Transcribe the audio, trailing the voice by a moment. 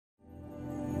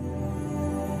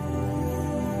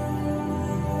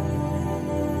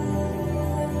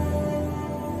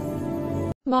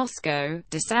Moscow,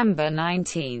 December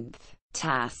 19.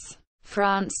 TASS.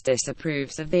 France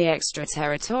disapproves of the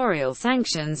extraterritorial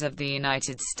sanctions of the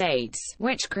United States,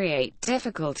 which create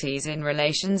difficulties in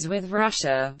relations with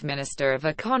Russia, Minister of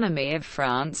Economy of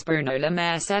France Bruno Le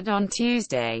Maire said on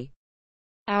Tuesday.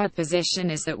 Our position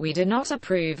is that we do not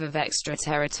approve of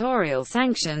extraterritorial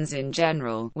sanctions in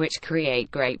general, which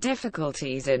create great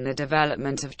difficulties in the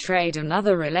development of trade and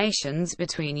other relations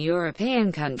between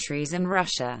European countries and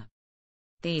Russia.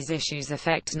 These issues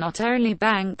affect not only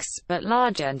banks, but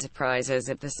large enterprises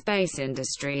of the space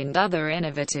industry and other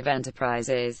innovative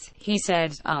enterprises, he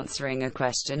said, answering a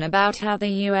question about how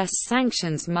the U.S.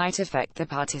 sanctions might affect the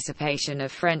participation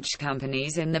of French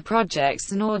companies in the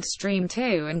projects Nord Stream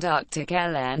 2 and Arctic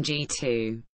LNG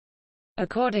 2.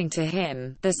 According to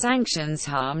him, the sanctions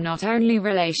harm not only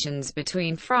relations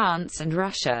between France and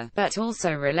Russia, but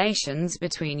also relations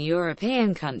between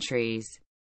European countries.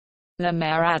 Le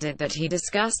Maire added that he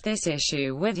discussed this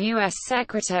issue with U.S.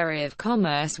 Secretary of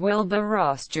Commerce Wilbur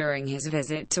Ross during his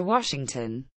visit to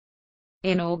Washington.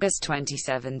 In August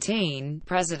 2017,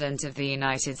 President of the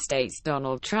United States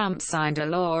Donald Trump signed a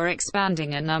law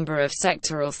expanding a number of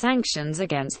sectoral sanctions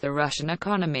against the Russian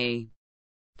economy.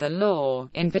 The law,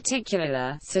 in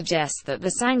particular, suggests that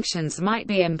the sanctions might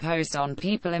be imposed on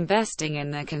people investing in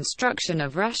the construction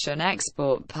of Russian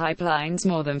export pipelines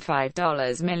more than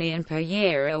 $5 million per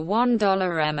year or $1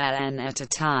 MLN at a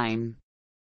time.